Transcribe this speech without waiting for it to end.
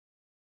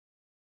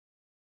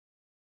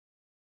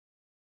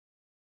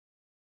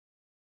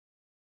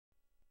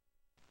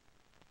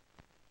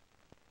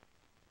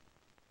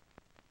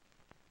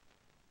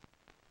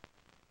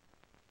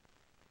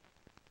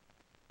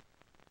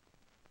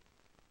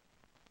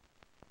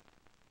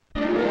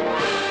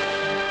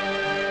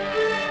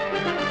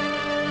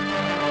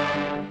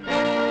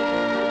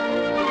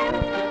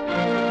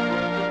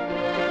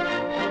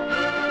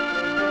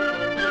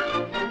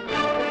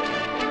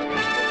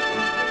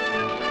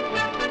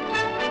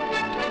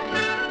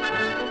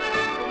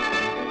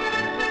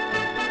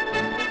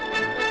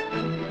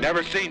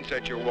Never seen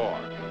such a war.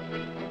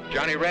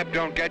 Johnny Rep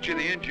don't get you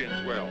the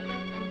Indians well.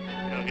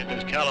 You'll get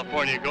this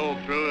California gold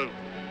through.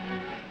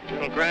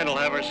 General Grant will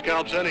have our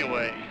scalps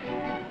anyway.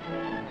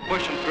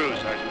 Push them through,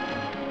 Sergeant.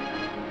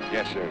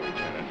 Yes, sir,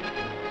 Lieutenant.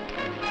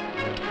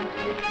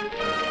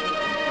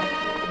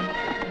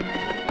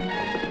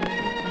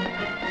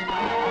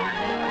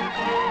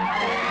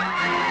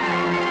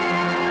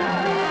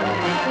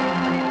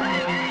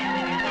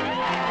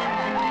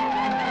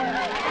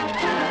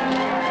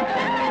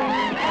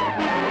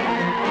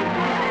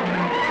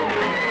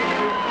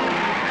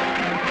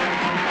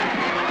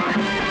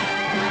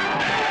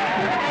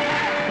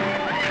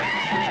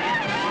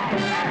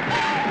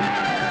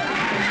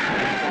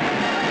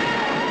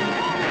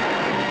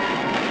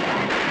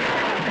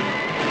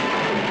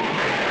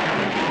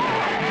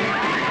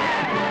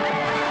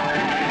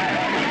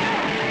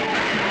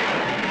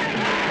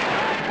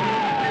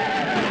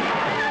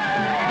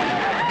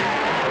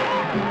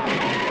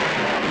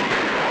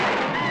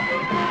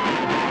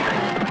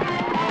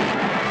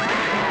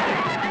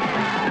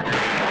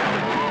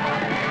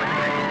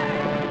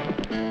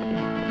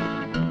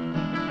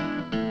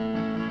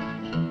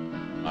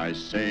 I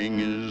sing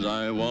as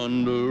I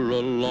wander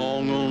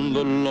along on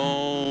the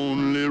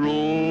lonely road.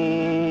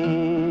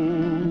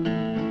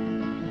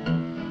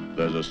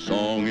 There's a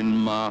song in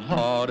my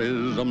heart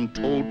as I'm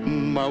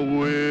toting my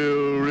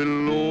weary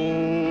load.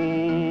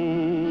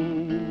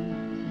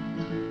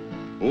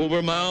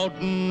 Over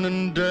mountain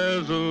and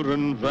desert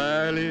and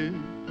valley,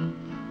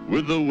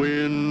 with the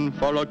wind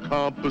for a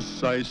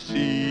compass I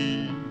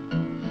see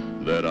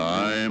that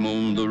I'm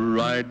on the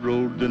right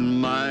road,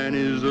 and mine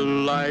is a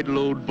light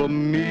load for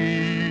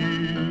me.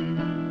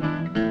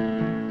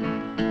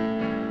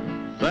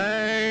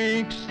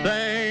 Thanks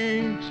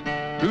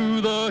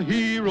to the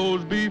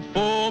heroes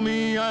before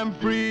me, I'm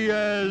free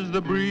as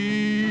the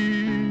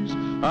breeze.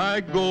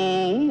 I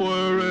go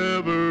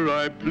wherever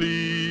I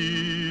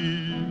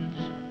please,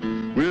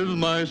 with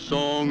my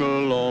song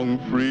along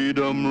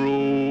Freedom Road.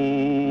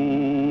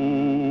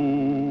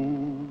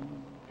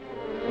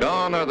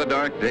 Gone are the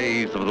dark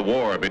days of the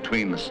war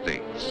between the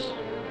states.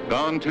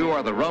 Gone too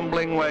are the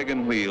rumbling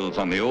wagon wheels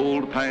on the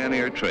old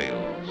pioneer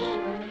trails.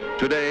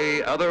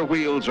 Today, other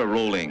wheels are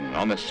rolling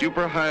on the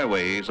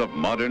superhighways of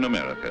modern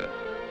America.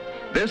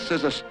 This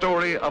is a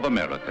story of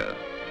America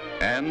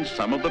and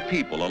some of the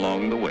people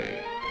along the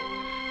way.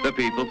 The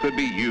people could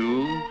be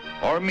you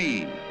or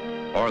me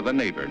or the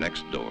neighbor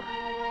next door.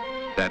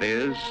 That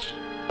is,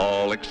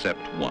 all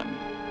except one.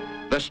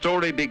 The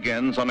story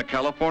begins on a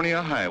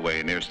California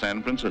highway near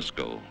San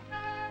Francisco.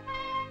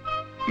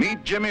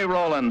 Meet Jimmy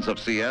Rollins of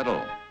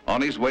Seattle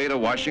on his way to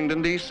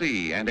Washington,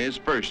 D.C. and his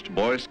first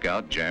Boy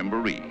Scout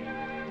Jamboree.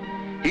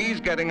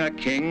 He's getting a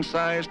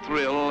king-size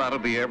thrill out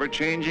of the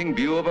ever-changing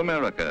view of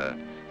America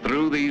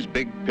through these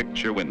big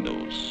picture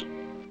windows.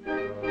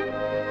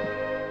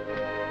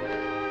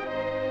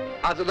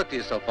 How's it look to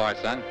you so far,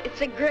 son? It's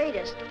the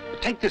greatest.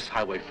 Take this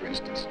highway, for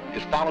instance.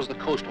 It follows the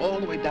coast all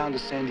the way down to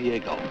San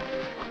Diego.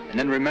 And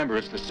then remember,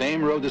 it's the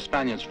same road the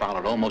Spaniards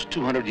followed almost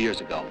 200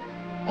 years ago.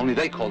 Only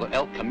they called it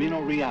El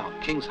Camino Real,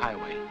 King's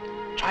Highway.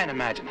 Try and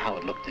imagine how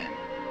it looked then.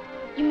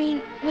 You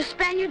mean with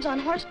Spaniards on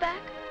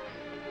horseback?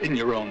 In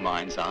your own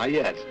mind's eye,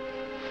 yes.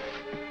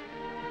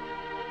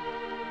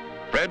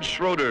 Fred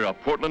Schroeder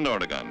of Portland,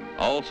 Oregon,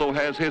 also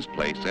has his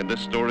place in this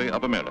story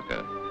of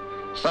America.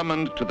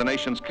 Summoned to the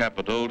nation's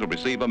capital to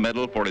receive a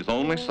medal for his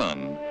only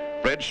son,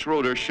 Fred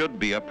Schroeder should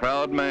be a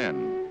proud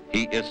man.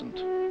 He isn't.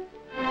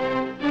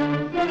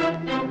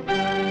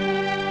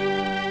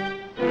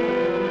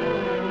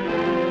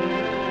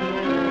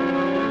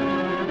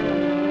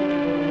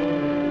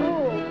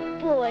 Oh,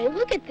 boy,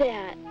 look at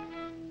that.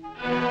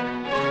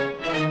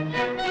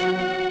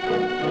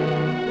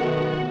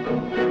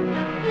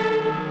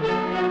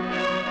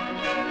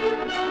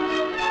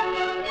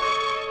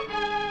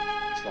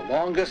 It's the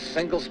longest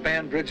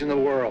single-span bridge in the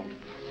world.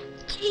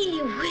 Gee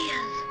whiz.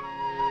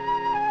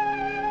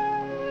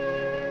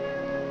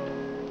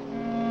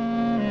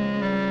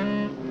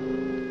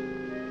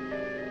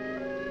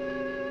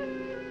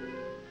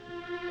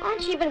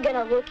 Aren't you even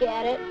gonna look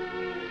at it?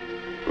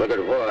 Look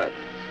at what?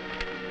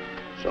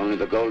 It's only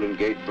the Golden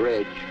Gate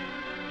Bridge.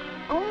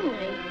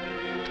 Only.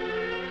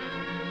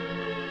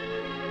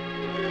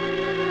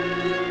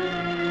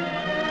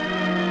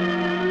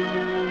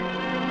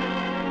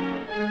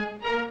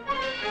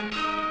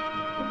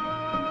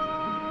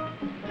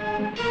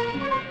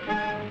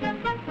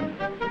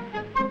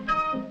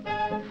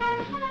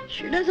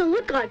 Sure doesn't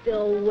look like the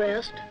Old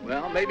West.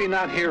 Well, maybe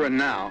not here and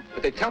now,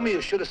 but they tell me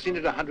you should have seen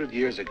it 100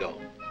 years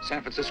ago.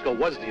 San Francisco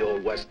was the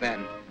Old West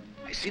then.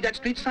 I see that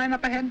street sign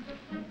up ahead?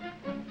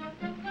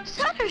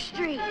 Sutter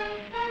Street.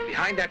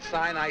 Behind that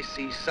sign, I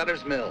see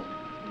Sutter's Mill,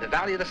 in the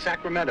valley of the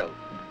Sacramento.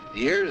 The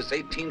year is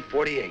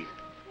 1848.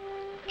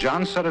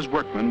 John Sutter's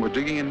workmen were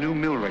digging a new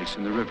mill race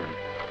in the river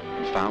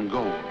and found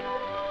gold.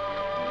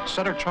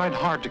 Sutter tried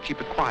hard to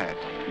keep it quiet,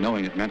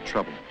 knowing it meant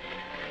trouble.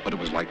 But it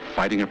was like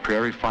fighting a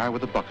prairie fire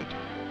with a bucket.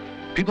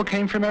 People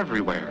came from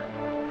everywhere,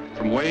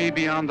 from way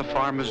beyond the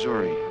far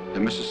Missouri, the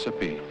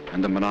Mississippi,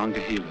 and the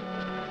Monongahela.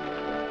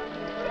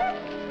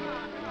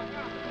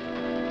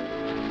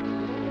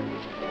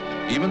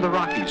 Even the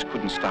Rockies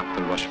couldn't stop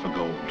the rush for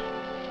gold.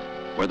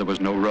 Where there was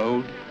no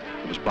road,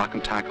 there was block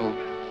and tackle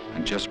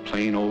and just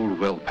plain old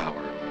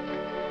willpower.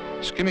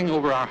 Skimming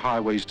over our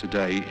highways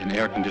today in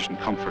air-conditioned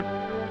comfort,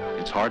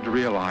 it's hard to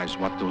realize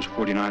what those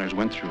 49ers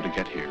went through to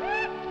get here.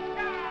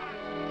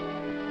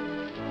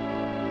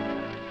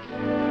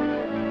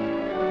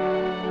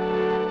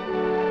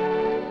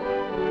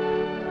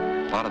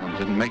 A lot of them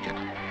didn't make it,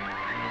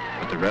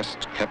 but the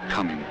rest kept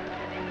coming.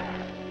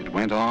 It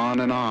went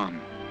on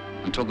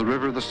until the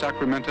river of the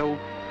Sacramento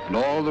and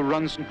all the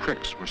runs and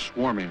creeks were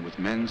swarming with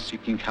men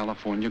seeking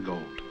California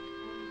gold.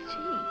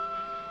 Gee,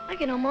 I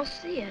can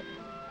almost see it.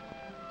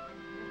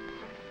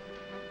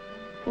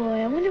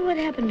 Boy, I wonder what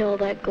happened to all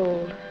that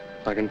gold.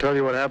 I can tell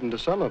you what happened to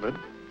some of it.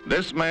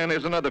 This man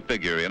is another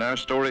figure in our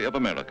story of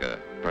America,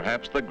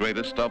 perhaps the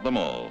greatest of them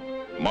all.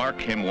 Mark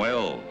him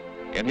well.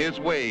 In his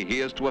way, he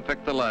is to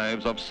affect the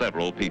lives of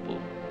several people.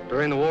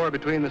 During the war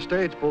between the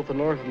states, both the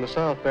North and the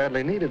South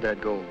badly needed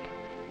that gold.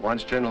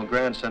 Once General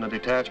Grant sent a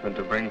detachment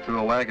to bring through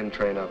a wagon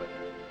train of it.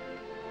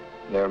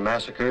 They were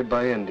massacred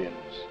by Indians.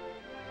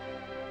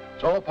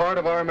 It's all part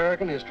of our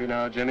American history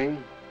now, Jimmy.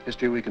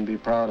 History we can be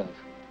proud of.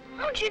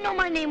 How'd you know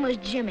my name was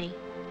Jimmy?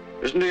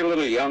 Isn't he a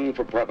little young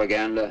for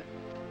propaganda?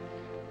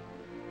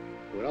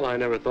 Well, I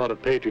never thought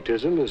of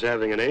patriotism as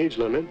having an age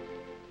limit.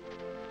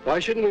 Why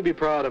shouldn't we be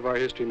proud of our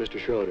history, Mr.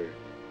 Schroeder?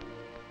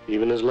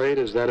 Even as late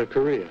as that of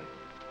Korea.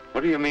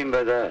 What do you mean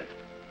by that?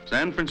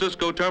 San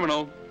Francisco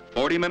Terminal,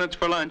 40 minutes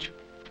for lunch.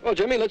 Well,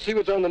 Jimmy, let's see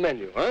what's on the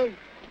menu, huh?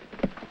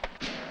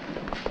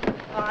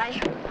 Bye.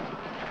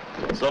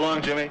 So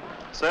long, Jimmy.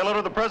 Say hello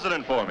to the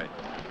president for me.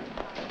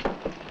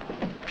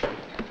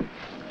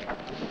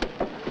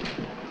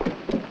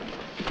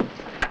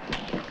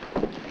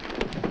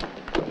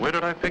 Where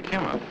did I pick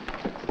him up?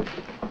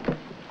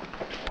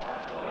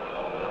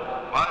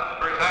 One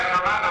for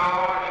Sacramento,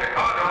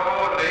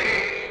 Chicago,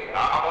 leads.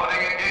 Now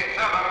boarding in gate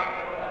 7.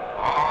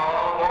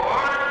 All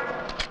aboard.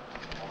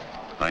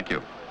 Thank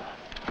you.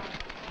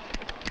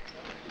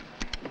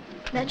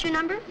 That's your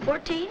number?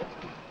 14?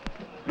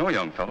 No,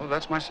 young fellow,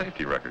 that's my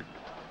safety record.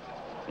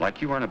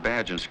 Like you earn a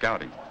badge in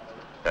scouting.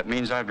 That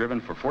means I've driven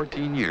for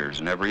 14 years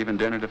and never even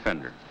done a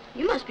defender.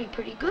 You must be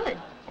pretty good.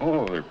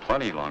 Oh, there are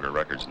plenty longer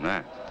records than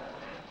that.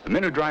 The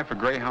men who drive for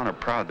Greyhound are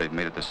proud they've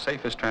made it the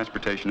safest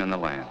transportation in the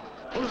land.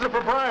 Who's the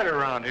proprietor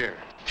around here?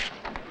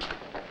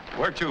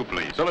 Where to,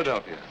 please?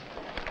 Philadelphia.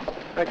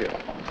 Thank you.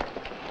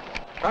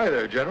 Hi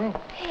there, General.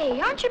 Hey,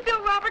 aren't you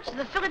Bill Roberts of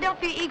the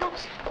Philadelphia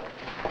Eagles?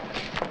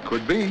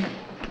 Could be.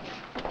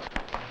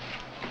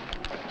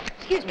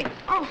 Excuse me.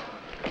 Oh.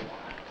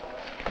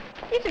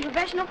 He's a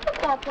professional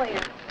football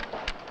player.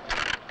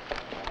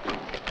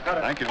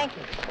 Thank you. Thank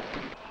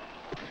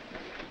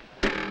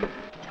you.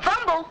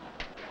 Fumble.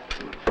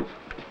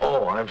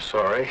 Oh, I'm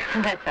sorry.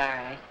 That's all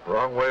right.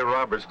 Wrong way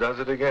Roberts does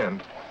it again.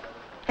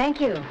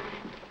 Thank you.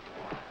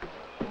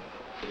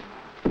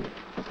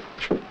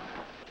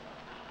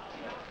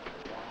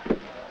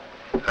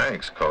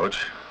 Thanks,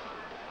 Coach.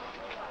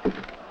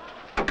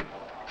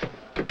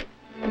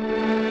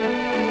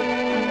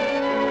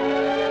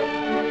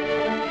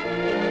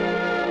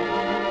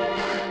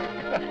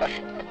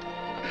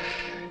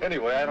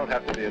 Anyway, I don't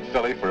have to be in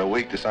Philly for a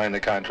week to sign the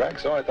contract,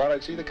 so I thought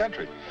I'd see the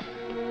country.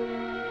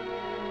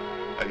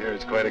 I hear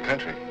it's quite a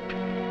country.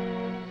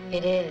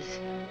 It is.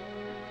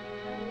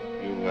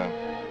 You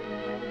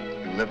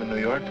live in New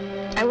York?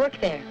 I work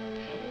there.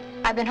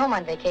 I've been home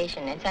on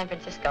vacation in San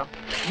Francisco.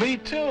 Me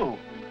too.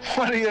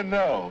 What do you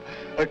know?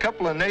 A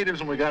couple of natives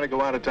and we got to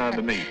go out of town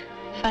to meet.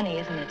 Funny,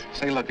 isn't it?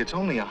 Say, look, it's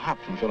only a hop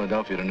from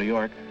Philadelphia to New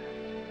York.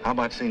 How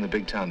about seeing the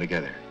big town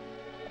together?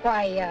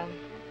 Why,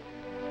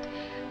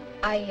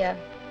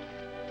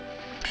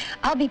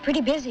 I'll be pretty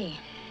busy.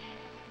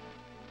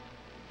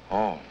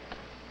 Oh,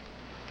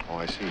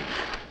 I see.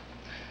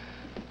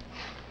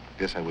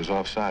 Guess I was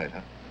offside,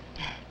 huh?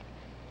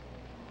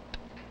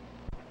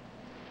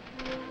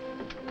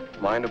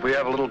 Mind if we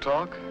have a little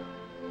talk?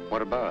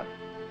 What about?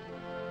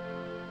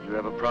 You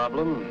have a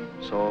problem,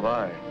 so have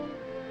I.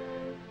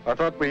 I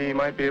thought we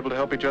might be able to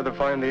help each other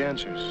find the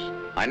answers.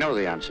 I know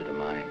the answer to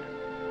mine.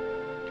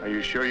 Are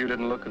you sure you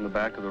didn't look in the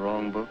back of the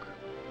wrong book?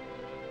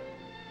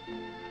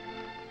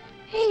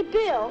 Hey,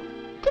 Bill,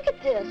 look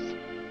at this.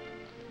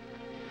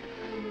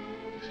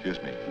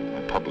 Excuse me,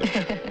 I'm public.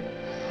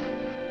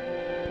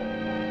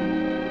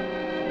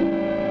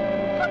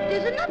 Look,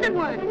 there's another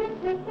one.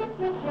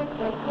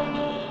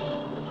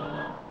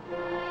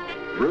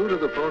 Route of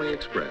the Pony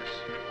Express.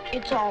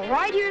 It's all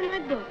right here in my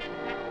book.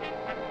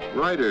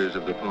 Riders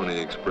of the Pony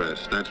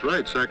Express. That's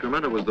right,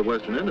 Sacramento was the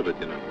western end of it,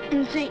 you know.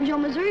 And St. Joe,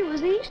 Missouri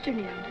was the eastern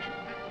end.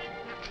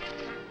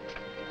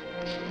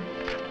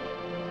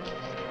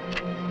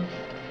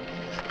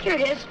 Here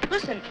it is.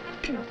 Listen.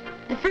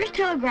 The first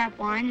telegraph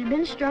line had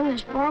been strung as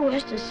far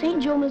west as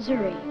St. Joe,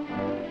 Missouri.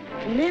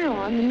 From there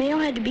on, the mail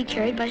had to be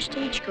carried by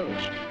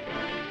stagecoach.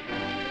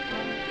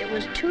 It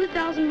was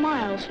 2,000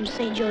 miles from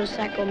St. Joe to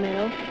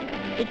Sacramento.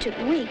 It took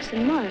weeks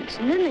and months,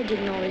 and then they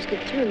didn't always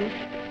get through.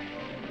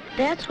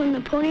 That's when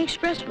the Pony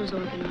Express was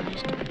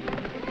organized.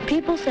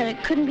 People said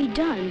it couldn't be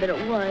done, but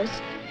it was.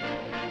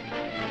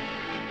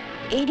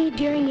 80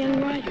 daring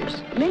young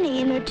riders,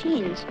 many in their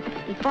teens,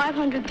 and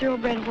 500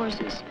 thoroughbred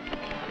horses.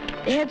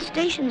 They had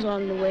stations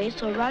along the way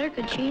so a rider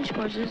could change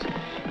horses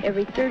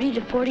every 30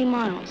 to 40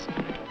 miles.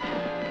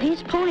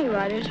 These pony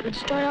riders would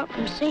start out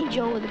from St.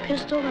 Joe with a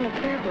pistol and a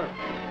prayer book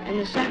and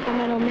the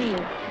Sacramento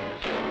mail.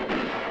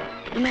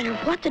 No matter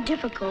what the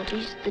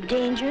difficulties, the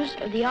dangers,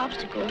 or the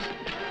obstacles,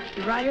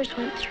 the riders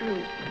went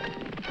through.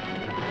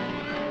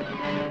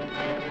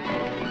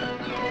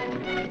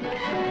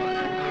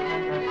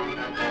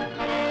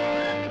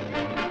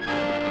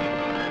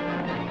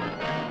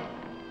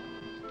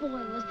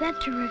 Boy, was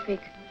that terrific.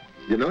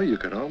 You know, you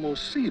could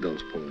almost see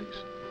those ponies.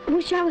 I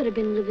wish I would have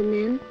been living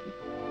then.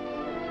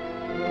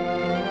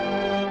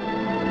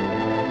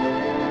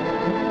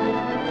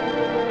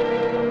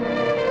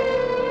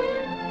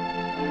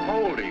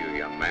 How old are you,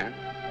 young man?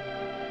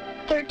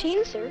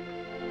 13, sir.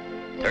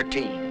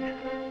 13.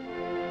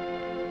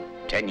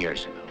 10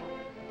 years ago.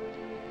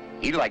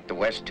 He liked the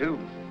West, too.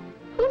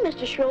 Who,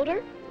 Mr.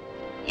 Schroeder?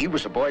 He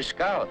was a Boy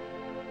Scout.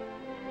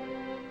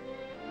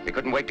 They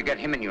couldn't wait to get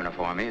him in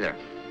uniform, either.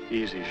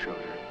 Easy, Schroeder.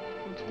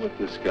 What's with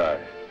this guy?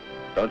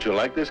 Don't you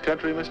like this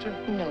country, mister?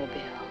 No,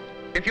 Bill.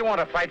 If you want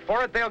to fight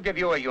for it, they'll give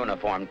you a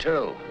uniform,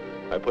 too.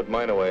 I put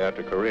mine away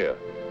after Korea.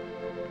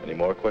 Any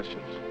more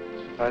questions?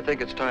 I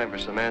think it's time for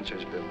some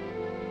answers, Bill.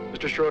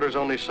 Mr. Schroeder's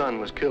only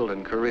son was killed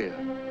in Korea.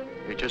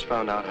 We just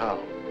found out how.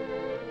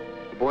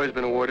 The boy's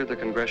been awarded the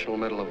Congressional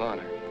Medal of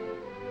Honor.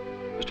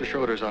 Mr.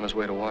 Schroeder's on his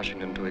way to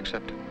Washington to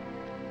accept it.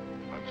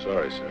 I'm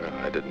sorry, sir.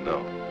 I didn't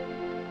know.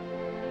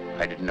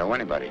 I didn't know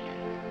anybody.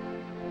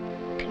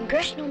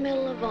 Congressional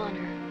Medal of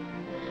Honor.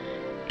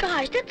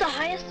 Gosh, that's the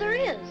highest there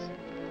is.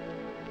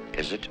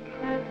 Is it?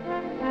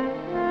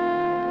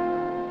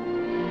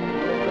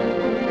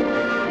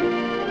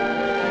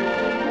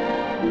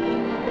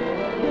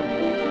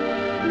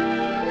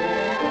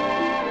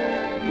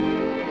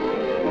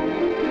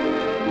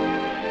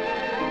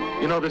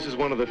 You know, this is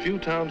one of the few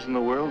towns in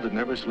the world that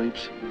never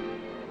sleeps.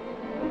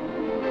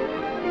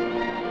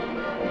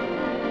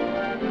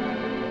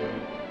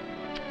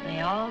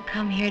 They all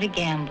come here to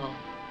gamble.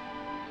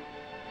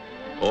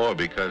 Or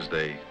because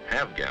they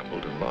have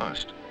gambled and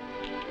lost.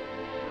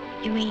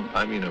 You mean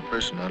I mean, a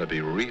person ought to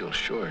be real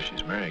sure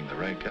she's marrying the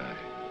right guy.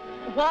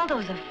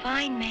 Waldo's a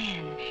fine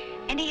man,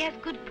 and he has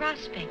good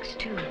prospects,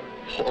 too.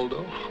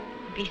 Waldo?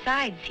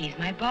 Besides, he's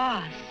my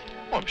boss.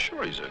 Oh, I'm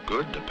sure he's a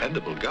good,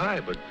 dependable guy,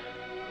 but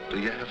do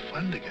you have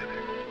fun together?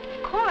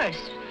 Of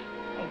course.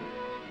 Oh,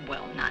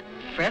 well, not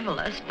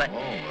frivolous, but... Oh,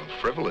 well,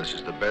 frivolous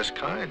is the best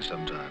kind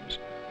sometimes.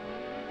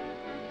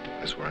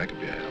 That's where I could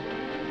be a help.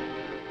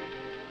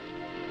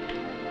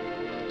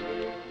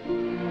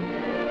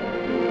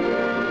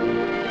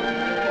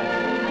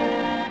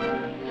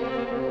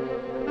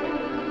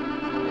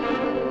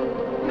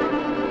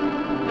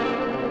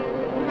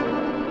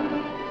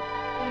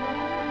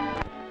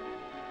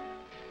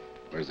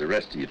 Where's the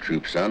rest of your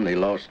troop, son? They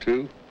lost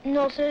too?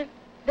 No, sir.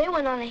 They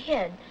went on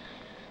ahead.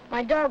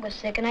 My dog was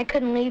sick, and I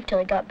couldn't leave till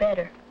he got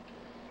better.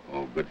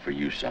 Oh, good for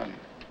you, son.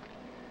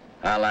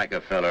 I like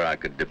a feller I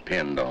could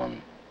depend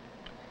on,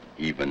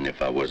 even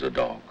if I was a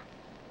dog.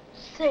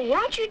 Say,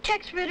 aren't you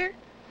Tex Ritter,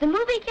 the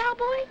movie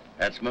cowboy?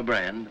 That's my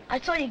brand. I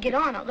saw you get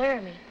on at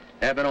Laramie.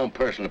 I've been on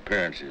personal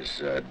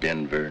appearances,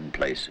 Denver and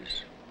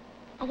places.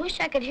 I wish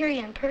I could hear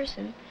you in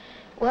person.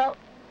 Well,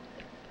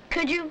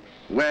 could you?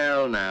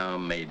 Well, now,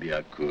 maybe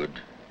I could.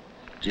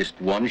 Just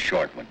one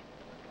short one.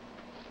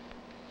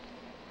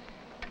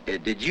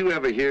 Did you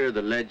ever hear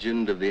the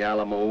legend of the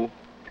Alamo?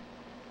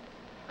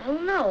 I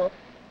don't know.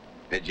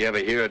 Did you ever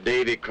hear of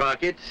Davy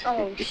Crockett?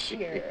 Oh,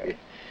 sure.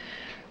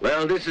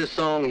 Well, this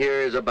song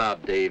here is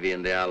about Davy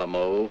and the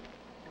Alamo.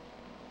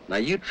 Now,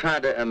 you try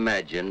to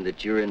imagine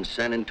that you're in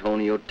San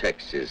Antonio,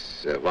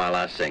 Texas, while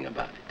I sing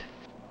about it.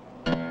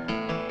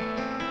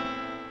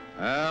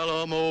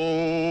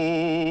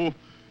 Alamo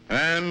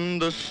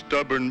and the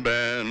stubborn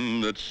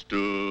band that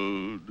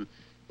stood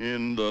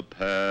in the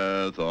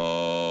path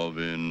of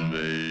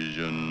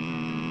invasion.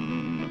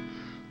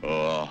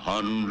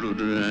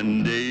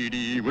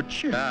 180 were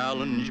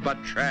challenged by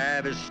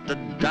Travis to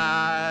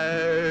die.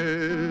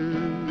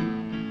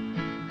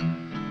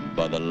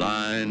 By the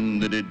line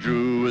that he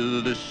drew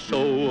with his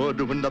sword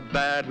when the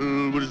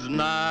battle was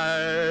nigh.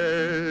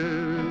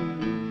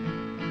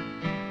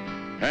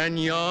 And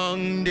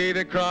young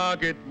Davy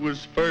Crockett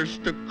was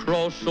first to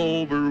cross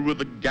over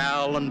with a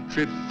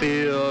gallantry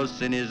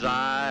fierce in his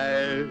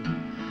eye.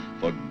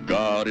 For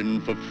God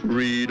and for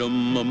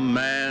freedom, a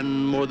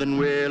man more than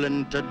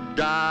willing to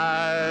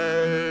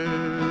die.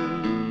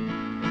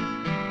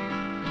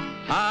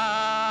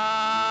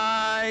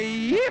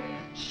 Yip,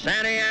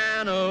 Santa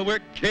Ana, we're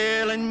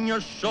killing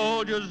your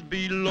soldiers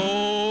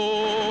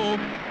below.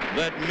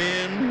 That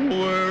men,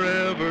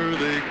 wherever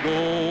they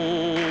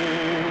go,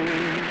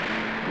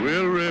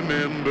 will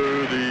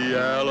remember the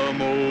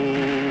Alamo.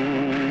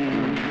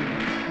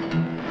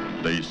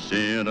 They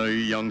sent a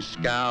young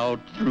scout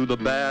through the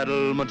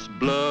battlements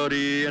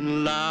bloody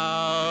and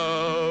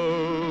loud,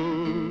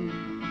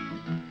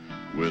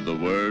 with the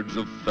words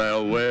of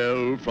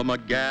farewell from a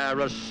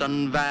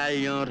garrison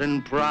valiant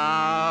and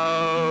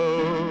proud.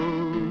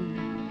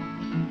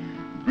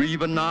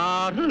 Grieve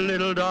not,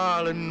 little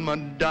darling, my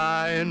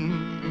dying,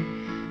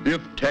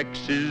 if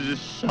Texas is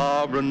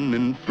sovereign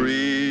and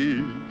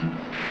free.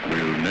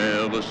 We'll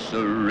never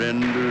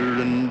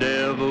surrender and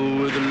ever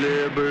with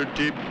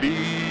liberty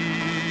be.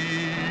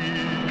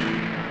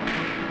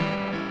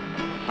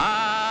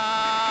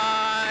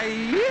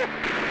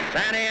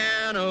 Santa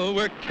Ana,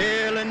 we're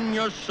killing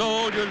your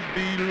soldiers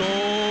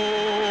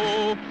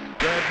below,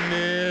 that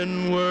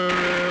men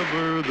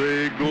wherever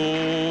they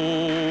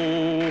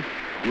go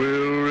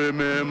will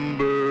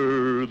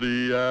remember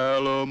the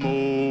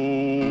Alamo.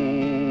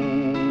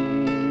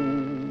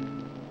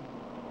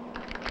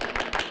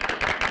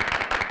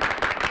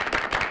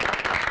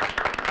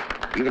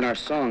 Even our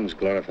songs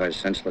glorify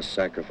senseless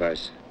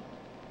sacrifice.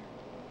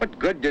 What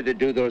good did it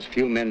do those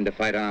few men to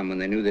fight on when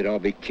they knew they'd all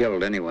be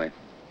killed anyway?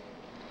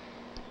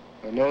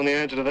 If I'd known the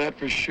answer to that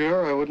for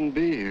sure, I wouldn't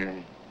be here.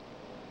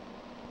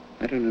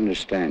 I don't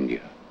understand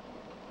you.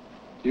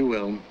 You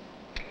will.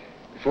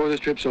 Before this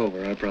trip's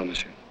over, I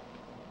promise you.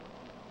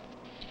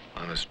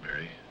 Honest,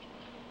 Mary.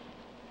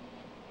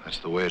 That's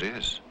the way it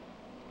is.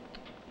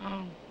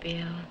 Oh,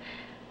 Bill.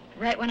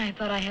 Right when I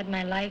thought I had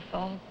my life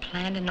all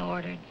planned and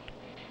ordered.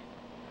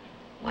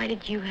 Why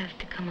did you have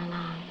to come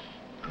along?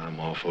 I'm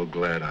awful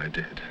glad I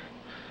did.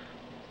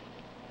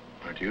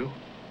 Aren't you?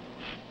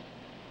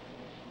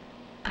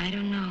 I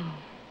don't know.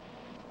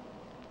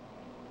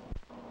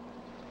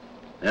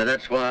 Now,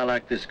 that's why I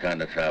like this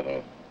kind of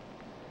travel.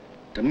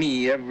 To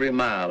me, every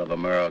mile of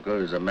America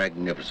is a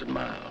magnificent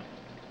mile.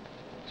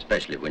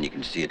 Especially when you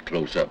can see it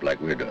close up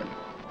like we're doing.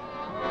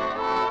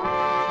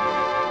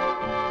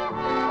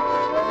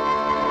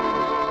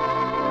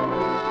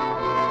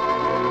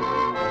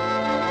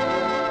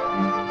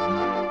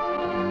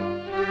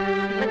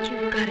 But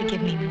you've got to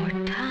give me more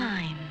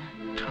time.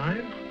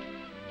 Time?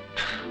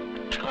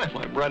 Time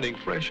I'm running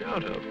fresh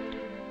out of.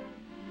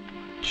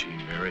 Gee,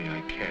 Mary,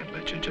 I can't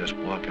let you just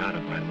walk out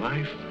of my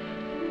life.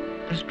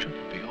 This trip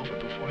will be over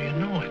before you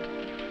know it.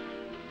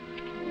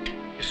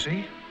 You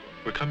see,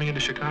 we're coming into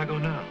Chicago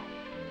now.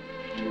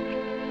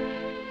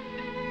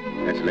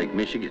 That's Lake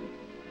Michigan.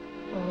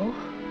 Oh,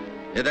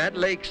 Yeah, that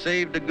lake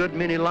saved a good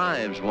many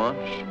lives once.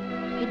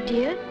 it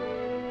did?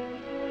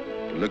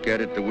 To look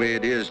at it the way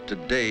it is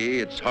today,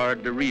 it's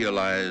hard to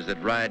realize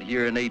that right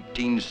here in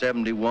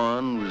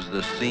 1871 was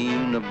the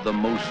scene of the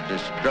most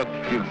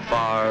destructive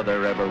fire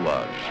there ever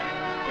was.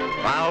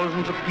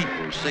 Thousands of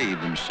people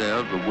saved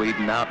themselves by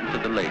wading out into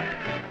the lake,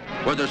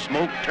 where the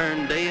smoke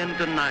turned day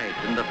into night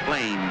and the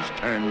flames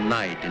turned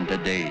night into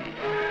day.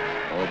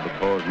 All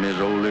because Miss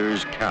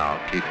O'Leary's cow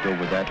kicked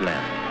over that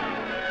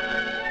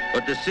land.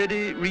 But the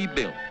city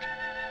rebuilt,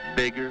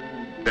 bigger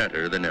and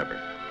better than ever,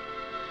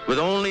 with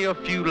only a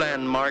few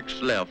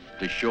landmarks left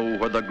to show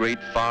where the great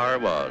fire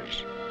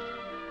was.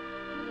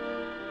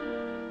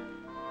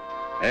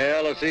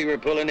 Well, I see we're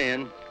pulling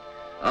in.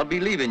 I'll be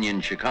leaving you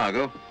in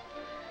Chicago.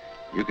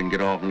 You can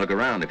get off and look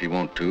around if you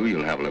want to.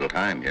 You'll have a little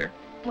time here.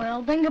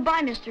 Well, then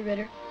goodbye, Mr.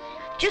 Ritter.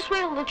 Just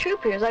wait till the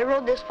troop hears I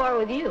rode this far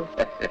with you.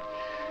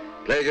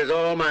 Pleasure's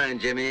all mine,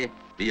 Jimmy.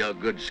 Be a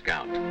good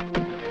scout.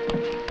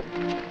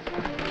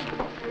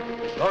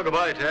 Well,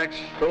 goodbye, Tex.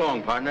 So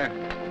long, partner.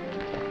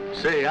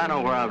 Say, I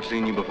know where I've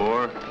seen you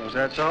before. Was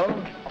that so?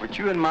 Weren't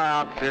you in my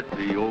outfit,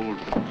 the old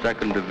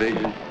 2nd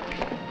Division?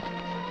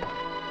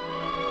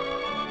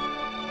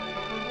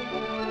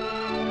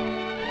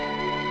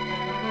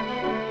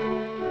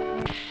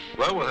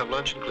 Well, we'll have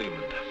lunch in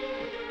Cleveland.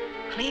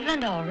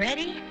 Cleveland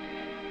already?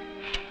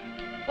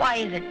 Why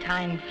is it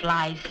time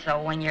flies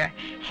so when you're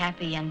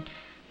happy and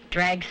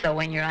drags so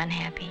when you're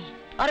unhappy?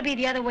 Ought to be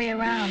the other way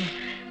around.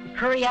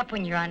 Hurry up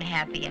when you're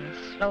unhappy and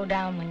slow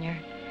down when you're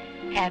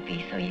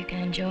happy so you can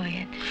enjoy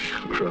it.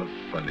 You're a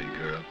funny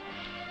girl.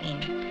 I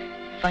mean,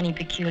 funny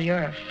peculiar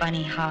or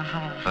funny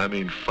ha-ha? I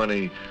mean,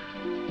 funny,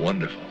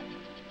 wonderful.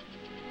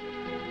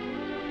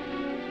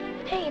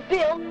 Hey,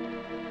 Bill.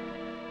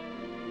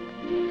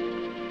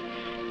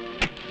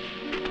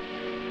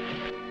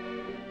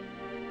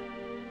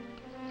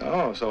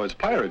 Oh, so it's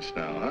pirates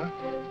now, huh?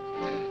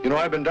 You know,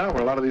 I've been down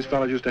where a lot of these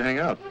fellas used to hang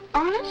out.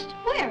 Honest?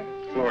 Where?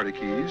 Florida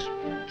Keys.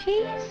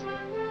 Keys?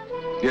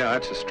 Yeah,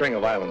 that's a string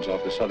of islands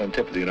off the southern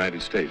tip of the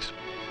United States.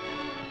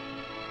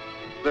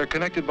 They're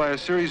connected by a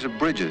series of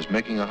bridges,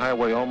 making a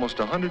highway almost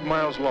 100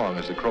 miles long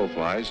as the crow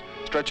flies,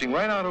 stretching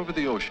right out over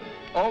the ocean,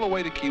 all the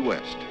way to Key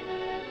West.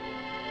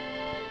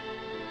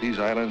 These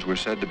islands were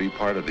said to be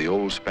part of the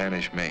old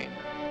Spanish Main.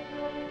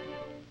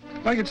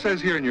 Like it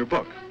says here in your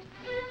book.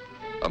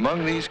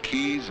 Among these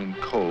keys and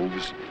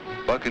coves,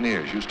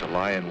 buccaneers used to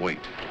lie in wait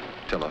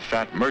till a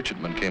fat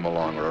merchantman came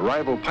along or a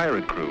rival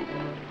pirate crew,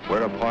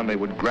 whereupon they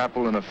would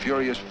grapple in a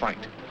furious fight.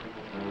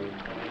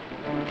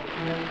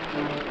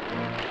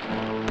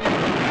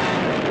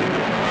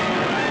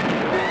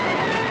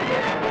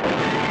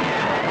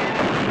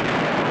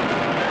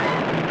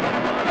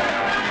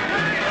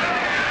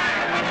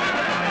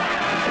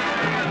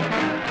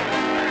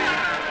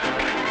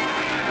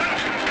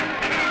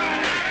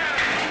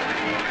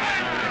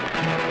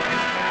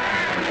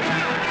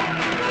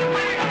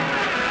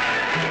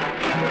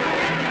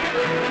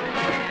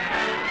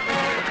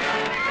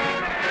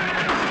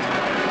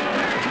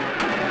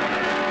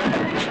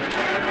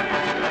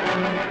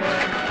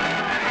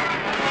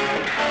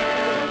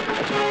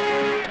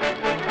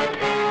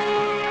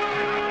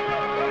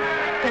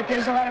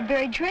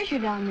 buried treasure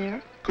down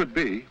there. Could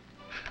be.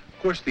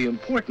 Of course, the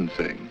important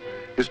thing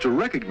is to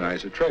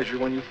recognize a treasure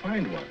when you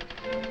find one.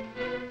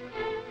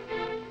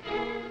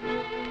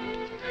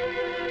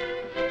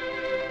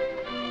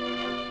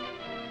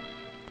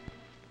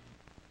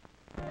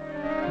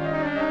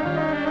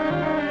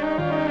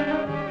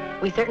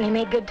 We certainly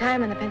made good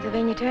time on the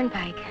Pennsylvania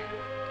Turnpike.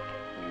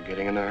 You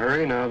getting in a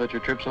hurry now that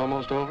your trip's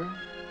almost over?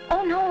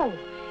 Oh, no.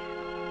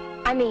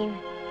 I mean,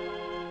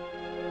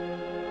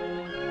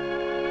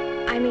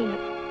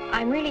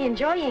 I'm really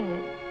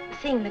enjoying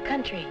seeing the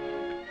country.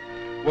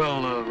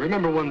 Well,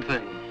 remember one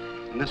thing.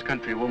 In this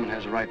country, a woman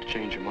has a right to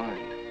change her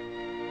mind.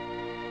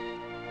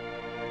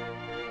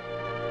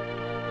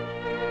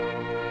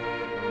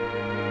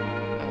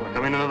 Well, we're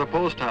coming to another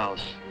post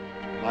house.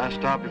 Last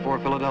stop before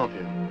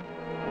Philadelphia.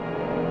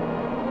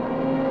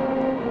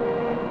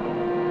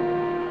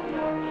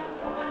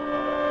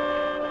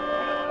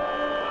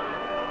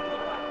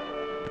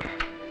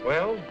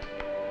 Well,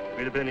 if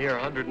we'd have been here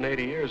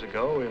 180 years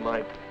ago, we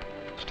might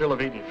still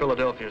have eaten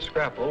Philadelphia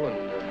scrapple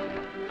and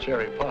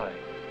cherry pie.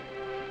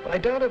 But I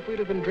doubt if we'd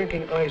have been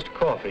drinking iced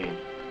coffee.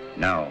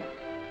 No.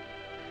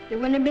 There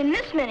wouldn't have been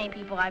this many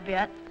people, I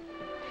bet.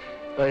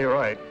 No, you're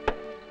right.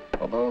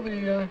 Although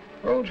the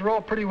roads were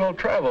all pretty well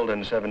traveled in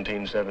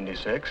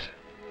 1776,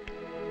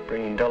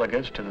 bringing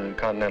delegates to the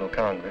Continental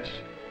Congress.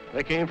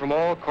 They came from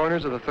all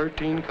corners of the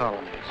 13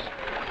 colonies,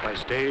 by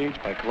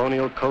stage, by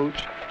colonial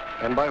coach,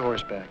 and by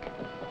horseback.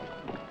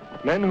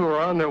 Men who were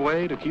on their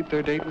way to keep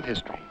their date with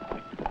history.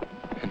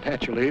 And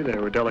naturally,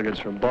 there were delegates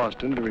from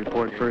Boston to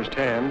report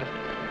firsthand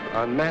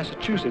on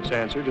Massachusetts'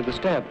 answer to the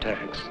stamp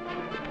tax.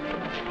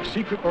 A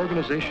secret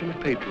organization of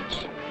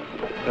patriots.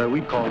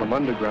 We'd call them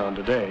underground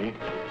today.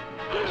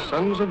 The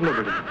Sons of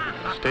Liberty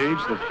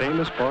staged the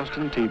famous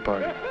Boston Tea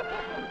Party.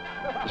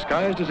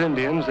 Disguised as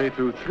Indians, they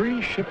threw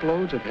 3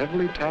 shiploads of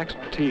heavily taxed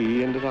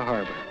tea into the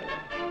harbor.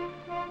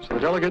 So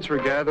the delegates were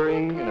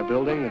gathering in a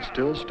building that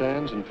still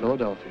stands in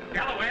Philadelphia.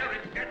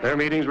 Their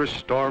meetings were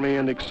stormy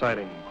and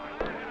exciting.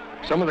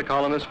 Some of the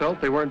colonists felt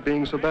they weren't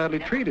being so badly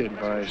treated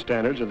by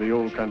standards of the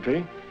old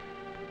country.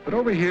 But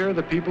over here,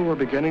 the people were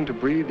beginning to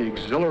breathe the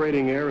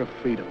exhilarating air of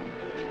freedom.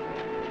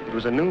 It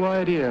was a new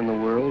idea in the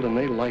world, and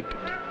they liked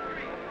it.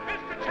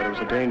 But it was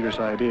a dangerous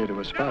idea to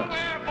espouse.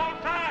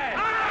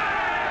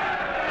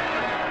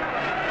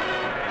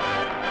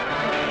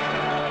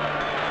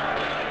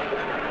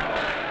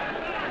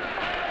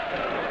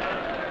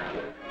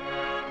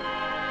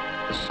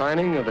 The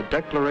signing of the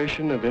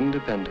Declaration of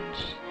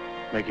Independence,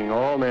 making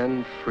all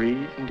men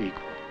free and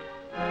equal.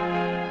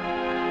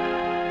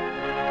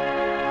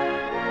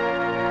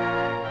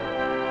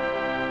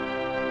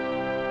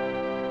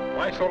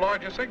 Why so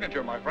large a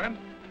signature, my friend?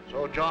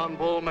 So John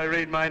Bull may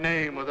read my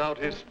name without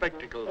his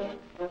spectacles.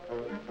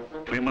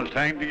 We must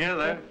hang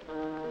together,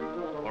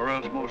 or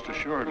else most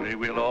assuredly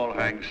we'll all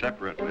hang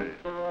separately.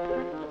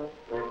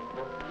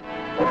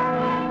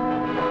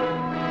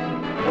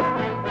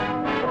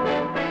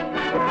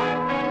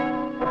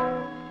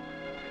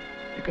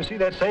 You can see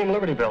that same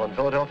Liberty Bell in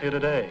Philadelphia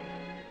today.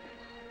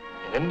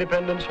 In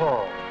Independence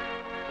Hall,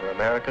 where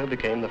America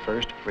became the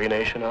first free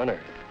nation on earth.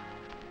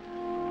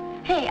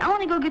 Hey, I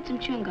want to go get some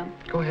chewing gum.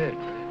 Go ahead.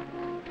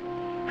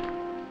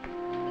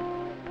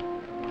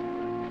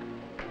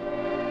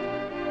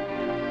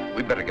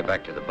 We'd better get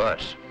back to the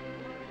bus.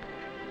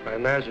 I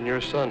imagine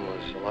your son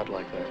was a lot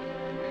like that.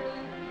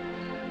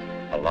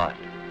 A lot.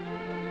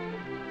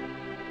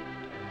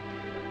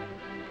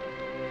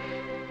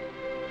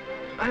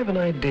 I have an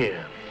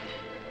idea.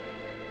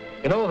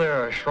 You know,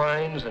 there are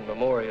shrines and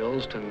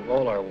memorials to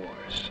all our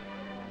wars.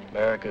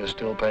 America is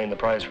still paying the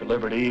price for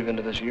liberty even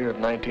to this year of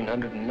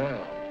 1900 and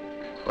now.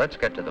 Let's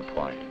get to the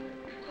point.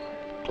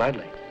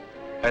 Gladly.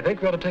 I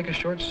think we ought to take a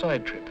short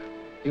side trip,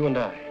 you and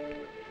I.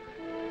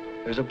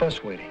 There's a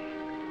bus waiting.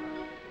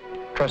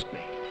 Trust me.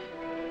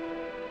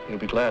 You'll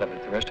be glad of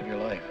it the rest of your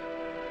life.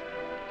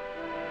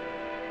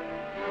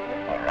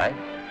 All right.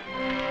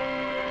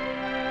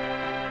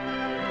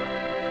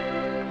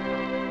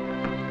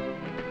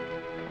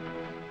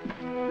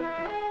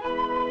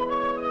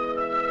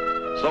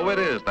 So it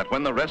is that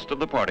when the rest of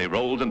the party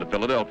rolls into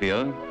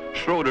Philadelphia,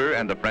 Schroeder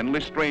and the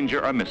friendly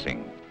stranger are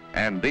missing.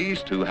 And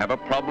these two have a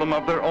problem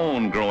of their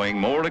own growing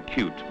more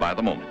acute by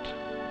the moment.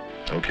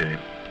 Okay.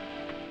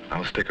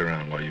 I'll stick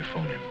around while you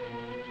phone him.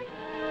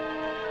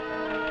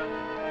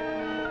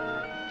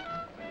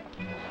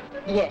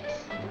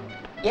 Yes.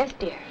 Yes,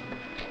 dear.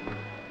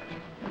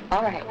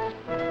 All right.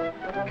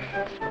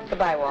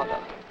 Goodbye, Waldo.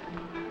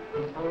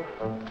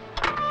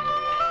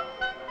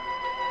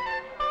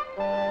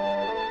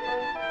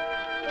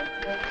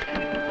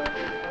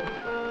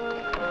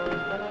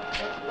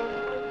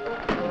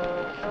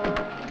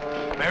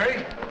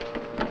 Mary?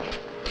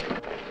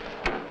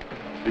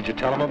 Did you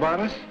tell him about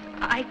us?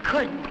 I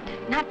couldn't.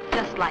 Not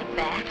just like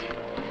that.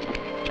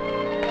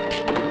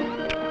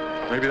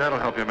 Maybe that'll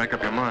help you make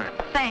up your mind.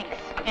 Thanks.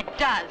 It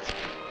does.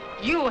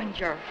 You and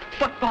your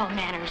football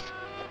manners.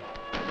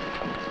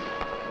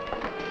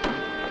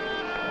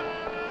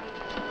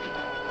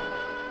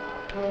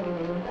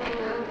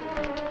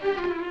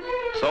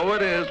 So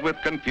it is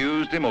with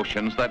confused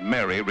emotions that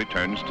Mary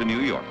returns to New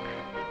York,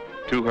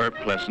 to her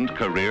pleasant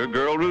career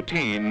girl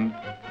routine,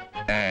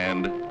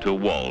 and to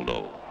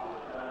Waldo.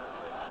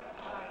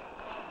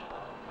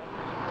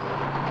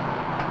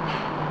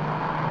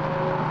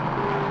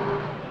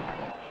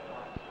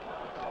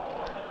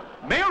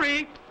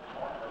 Mary!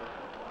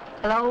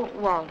 Hello,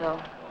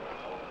 Waldo.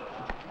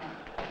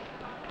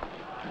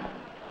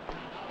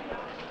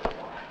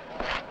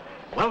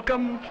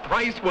 Welcome,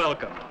 thrice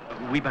welcome.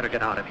 We better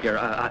get out of here.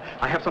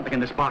 I have something in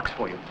this box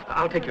for you.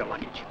 I'll take your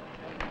luggage.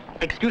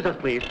 Excuse us,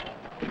 please.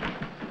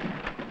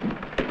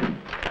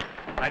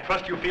 I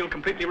trust you feel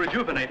completely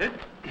rejuvenated.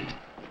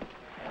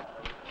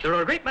 There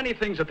are a great many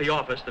things at the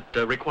office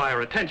that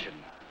require attention.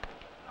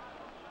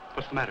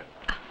 What's the matter?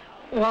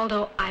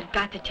 Waldo, I've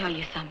got to tell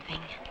you something.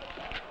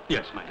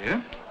 Yes, my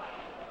dear.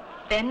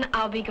 Then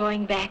I'll be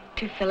going back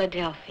to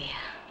Philadelphia.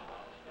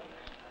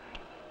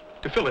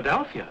 To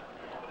Philadelphia?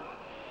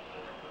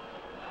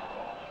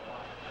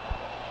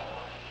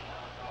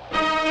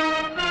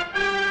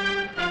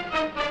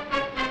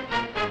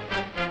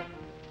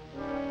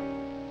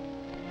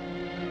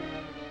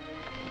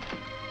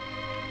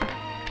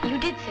 You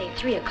did say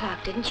 3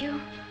 o'clock, didn't you?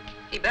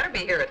 He better be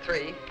here at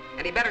 3,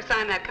 and he better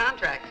sign that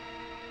contract.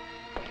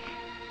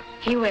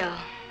 He will.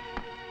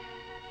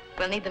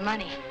 We'll need the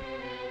money.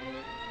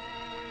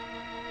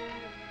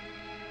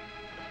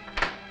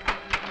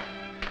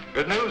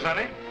 Good news,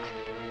 honey.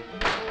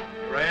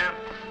 Here I am.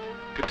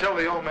 Could tell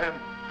the old man.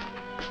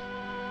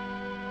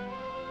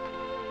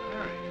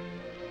 Mary.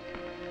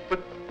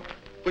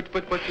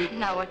 But you...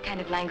 Now, what kind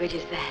of language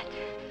is that?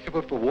 Yeah,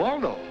 but for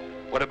Waldo.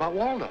 What about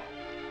Waldo?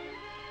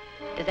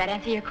 Does that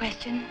answer your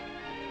question?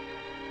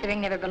 The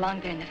ring never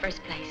belonged there in the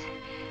first place.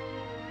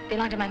 It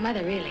belonged to my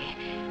mother, really.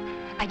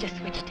 I just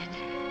switched it.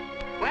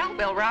 Well,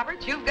 Bill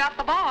Roberts, you've got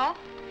the ball.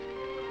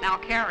 Now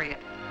carry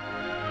it.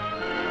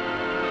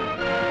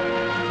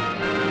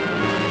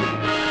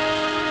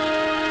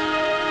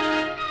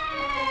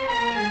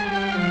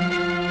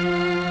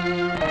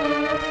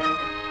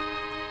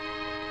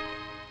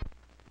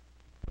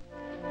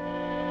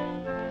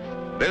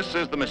 This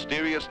is the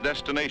mysterious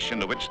destination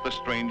to which the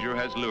stranger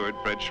has lured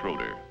Fred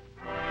Schroeder.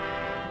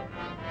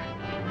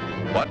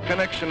 What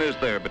connection is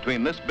there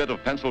between this bit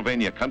of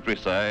Pennsylvania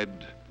countryside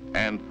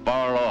and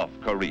far-off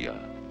Korea?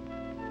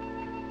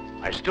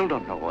 I still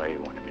don't know why you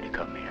wanted me to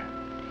come here.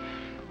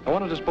 I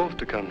wanted us both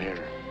to come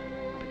here,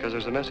 because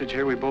there's a message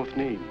here we both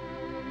need.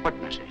 What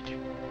message?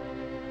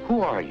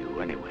 Who are you,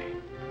 anyway?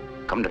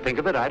 Come to think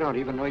of it, I don't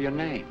even know your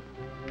name.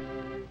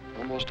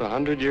 Almost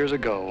 100 years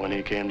ago, when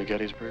he came to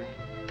Gettysburg,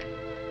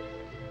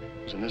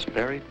 it was in this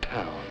very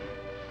town.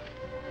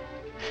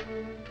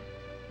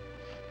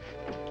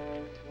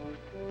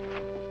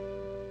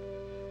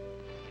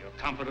 You're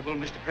comfortable,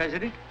 Mr.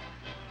 President?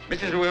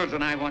 Mrs. Wills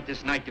and I want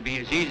this night to be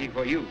as easy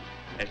for you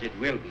as it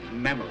will be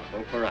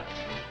memorable for us.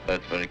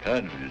 That's very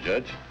kind of you,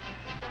 Judge.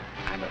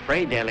 I'm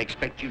afraid they'll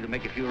expect you to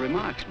make a few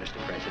remarks,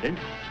 Mr. President.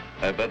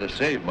 I better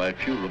save my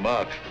few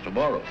remarks for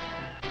tomorrow.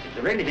 Is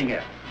there anything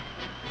else?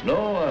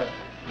 No,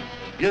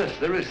 yes,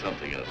 there is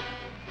something else.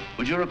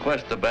 Would you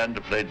request the band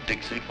to play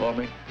Dixie for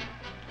me?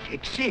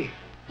 Dixie?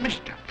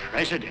 Mr.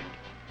 President.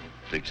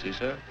 Dixie,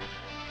 sir?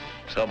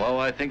 Somehow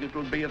I think it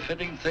would be a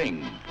fitting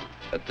thing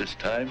at this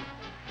time,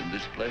 in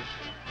this place.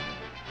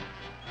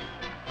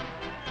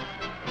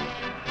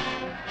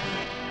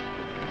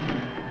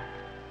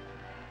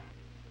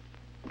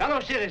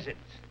 Fellow citizens,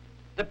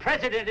 the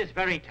President is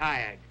very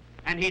tired,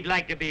 and he'd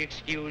like to be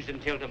excused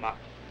until tomorrow.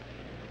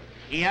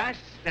 He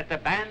asks that the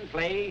band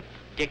play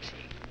Dixie.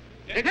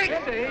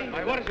 Dixie?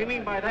 Why, what does he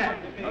mean by that?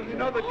 Does he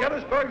know that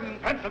Gettysburg is in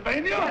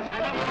Pennsylvania?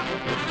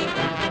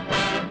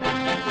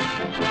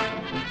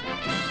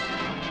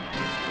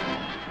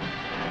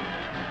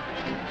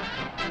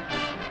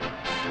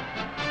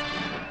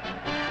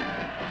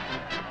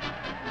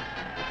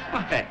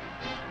 Why,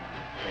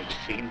 they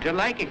seem to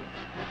like it.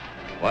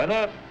 Why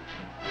not?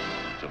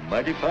 It's a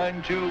mighty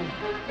fine tune.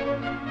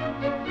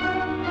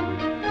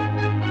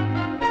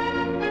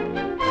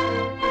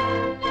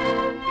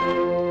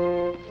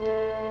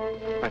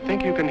 I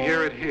think you can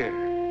hear it here.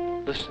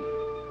 Listen.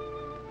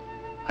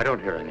 I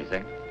don't hear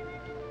anything.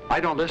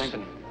 I don't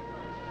Listen.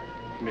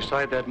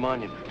 Beside that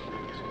monument.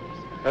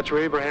 That's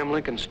where Abraham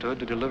Lincoln stood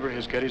to deliver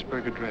his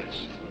Gettysburg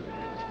Address.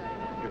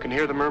 You can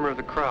hear the murmur of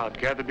the crowd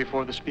gathered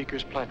before the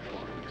speaker's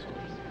platform.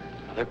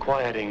 Now, they're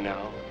quieting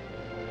now.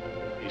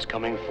 He's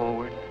coming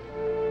forward.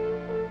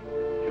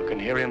 You can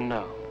hear him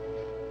now.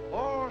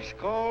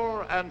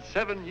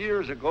 87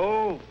 years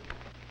ago,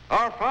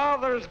 our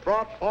fathers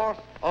brought forth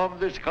on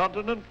this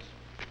continent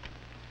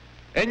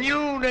a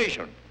new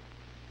nation,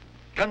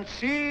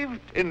 conceived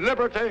in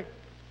liberty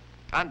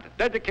and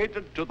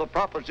dedicated to the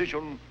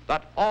proposition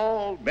that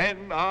all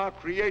men are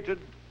created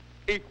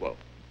equal.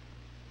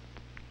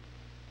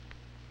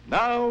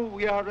 Now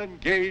we are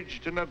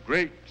engaged in a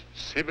great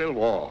civil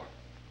war,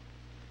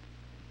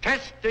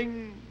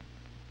 testing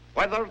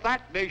whether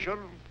that nation,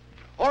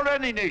 or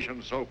any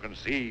nation so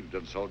conceived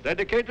and so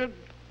dedicated,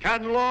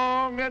 can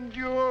long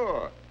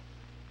endure.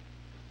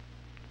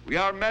 we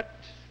are met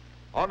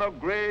on a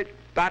great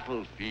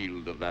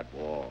battlefield of that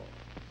war.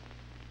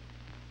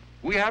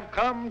 We have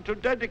come to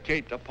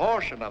dedicate a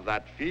portion of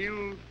that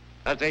field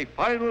as a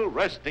final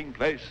resting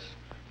place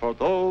for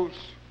those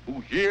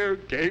who here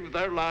gave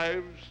their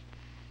lives,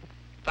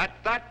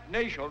 that that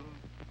nation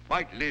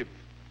might live,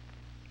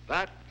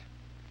 that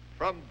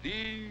from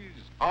these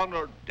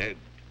honored dead,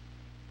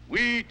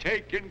 we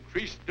take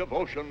increased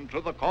devotion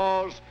to the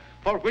cause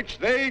for which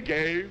they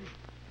gave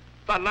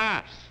the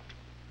last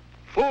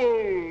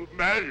full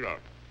measure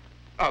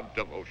of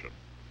devotion.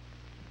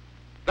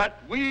 That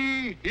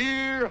we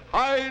here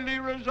highly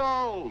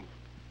resolve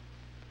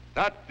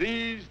that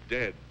these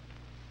dead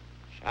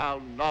shall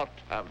not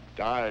have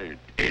died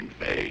in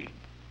vain.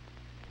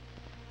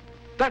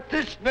 That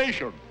this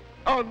nation,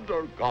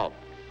 under God,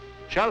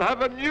 shall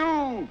have a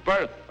new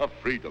birth of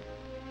freedom,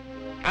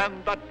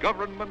 and that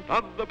government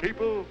of the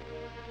people,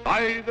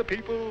 by the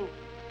people,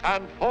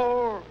 and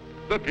for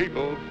the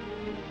people,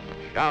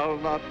 shall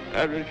not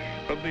perish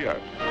from the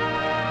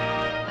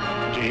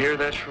earth. Did you hear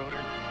that, Schroeder?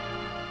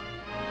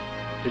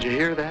 Did you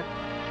hear that?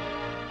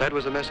 That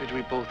was the message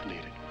we both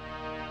needed.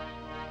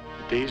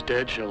 That these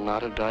dead shall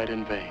not have died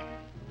in vain.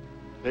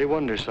 They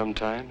wonder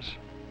sometimes,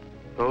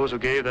 those who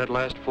gave that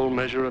last full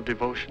measure of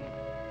devotion,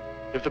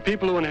 if the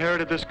people who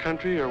inherited this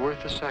country are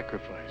worth the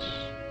sacrifice.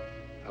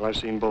 Well, I've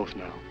seen both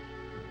now.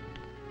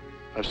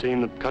 I've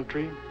seen the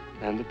country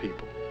and the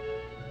people.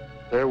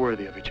 They're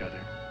worthy of each other.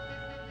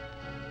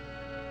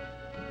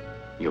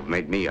 You've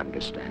made me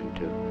understand,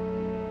 too.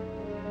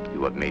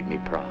 You have made me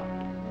proud.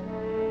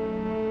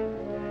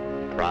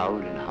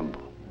 Proud and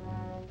humble.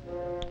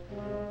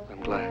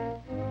 I'm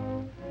glad.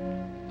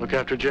 Look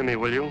after Jimmy,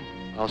 will you?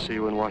 I'll see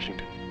you in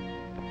Washington.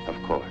 Of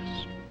course.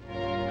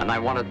 And I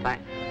want to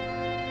thank...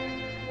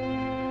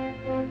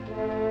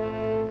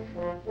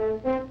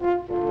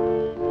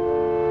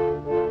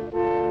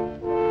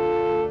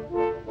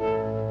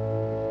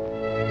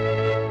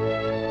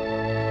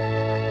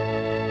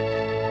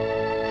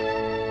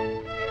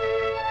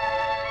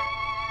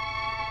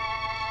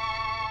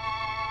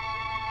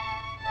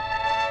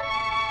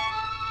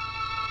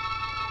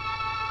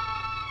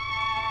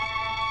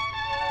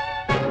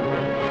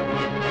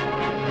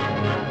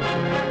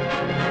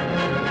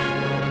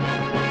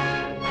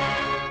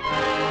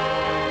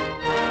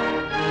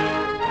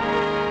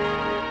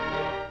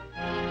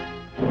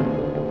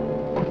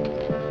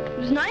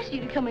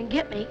 Come and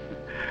get me.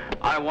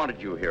 I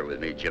wanted you here with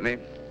me, Jimmy.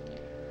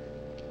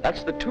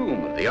 That's the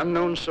tomb of the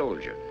unknown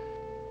soldier.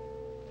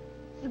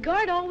 Is the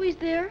guard always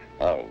there?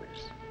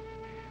 Always.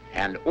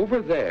 And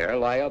over there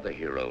lie other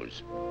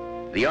heroes.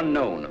 The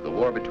unknown of the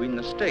war between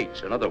the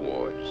states and other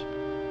wars.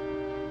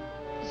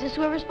 Is this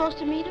where we're supposed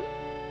to meet him?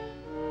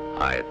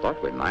 I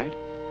thought we might.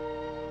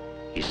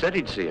 He said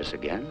he'd see us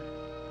again.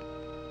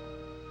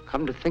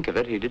 Come to think of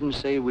it, he didn't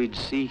say we'd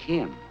see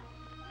him.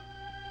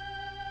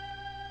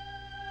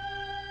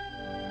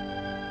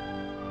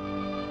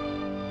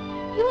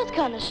 He was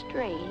kind of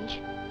strange,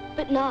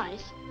 but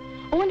nice.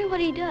 I wonder what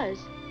he does.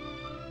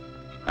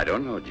 I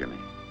don't know, Jimmy.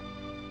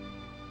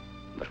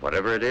 But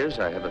whatever it is,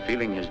 I have a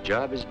feeling his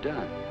job is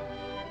done.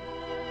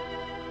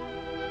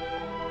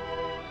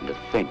 And to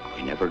think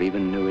we never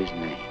even knew his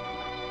name.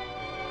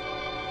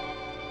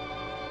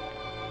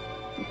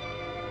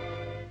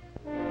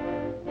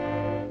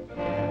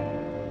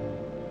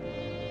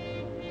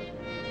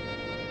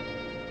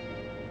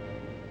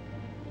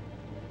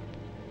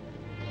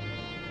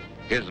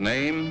 His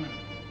name,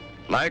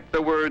 like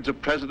the words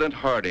of President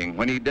Harding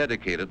when he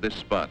dedicated this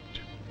spot,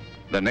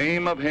 the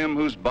name of him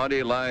whose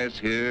body lies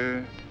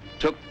here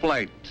took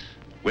flight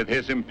with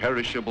his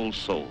imperishable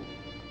soul.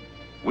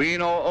 We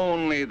know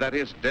only that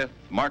his death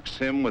marks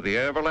him with the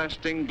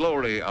everlasting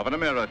glory of an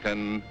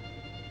American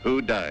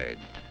who died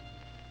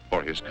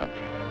for his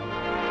country.